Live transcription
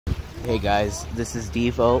Hey guys, this is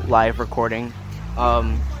Devo live recording.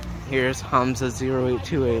 Here's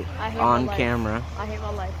Hamza0828 on camera. I hate my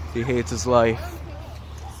life. He hates his life.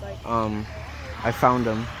 I found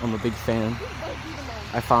him. I'm a big fan.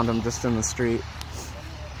 I found him just in the street.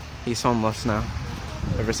 He's homeless now.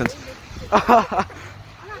 Ever since.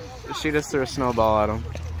 She just threw a snowball at him.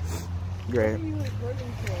 Great.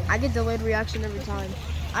 I get delayed reaction every time.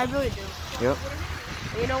 I really do. Yep.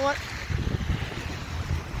 You know what?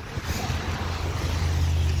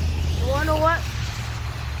 You wanna know what?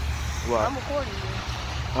 What? I'm recording you.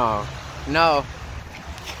 Oh. No.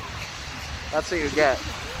 That's what you get.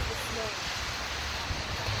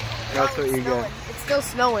 That's what you get. It's still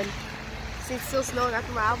snowing. See, it's still snowing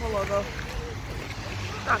after my Apple logo.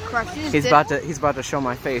 Not crushed. He's about to show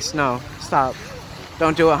my face. No. Stop.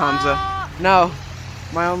 Don't do it, Hamza. No.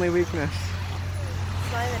 My only weakness.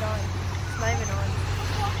 It's not even on. It's not even on.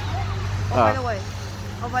 Oh, by the way.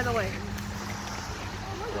 Oh, by the way.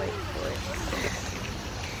 Wait.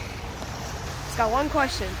 It's got one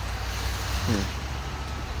question.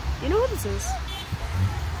 You know what this is?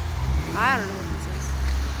 I don't know what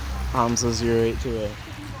this is. Hamza0828.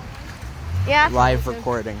 Yeah. Live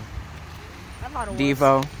recording.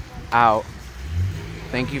 Devo out.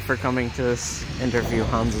 Thank you for coming to this interview,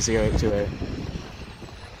 Hamza0828.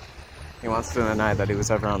 He wants to deny that he was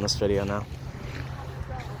ever on this video now.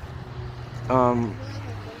 I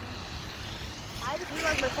just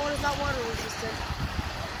realized my phone is not water resistant.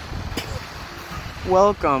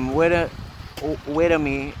 Welcome,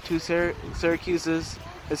 Widamy, to Syracuse's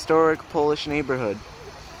historic Polish neighborhood.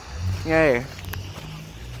 Yay.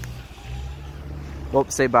 Well,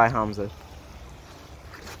 say bye, Hamza.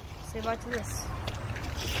 Say bye to this.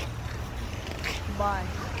 Bye.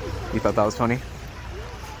 You thought that was funny?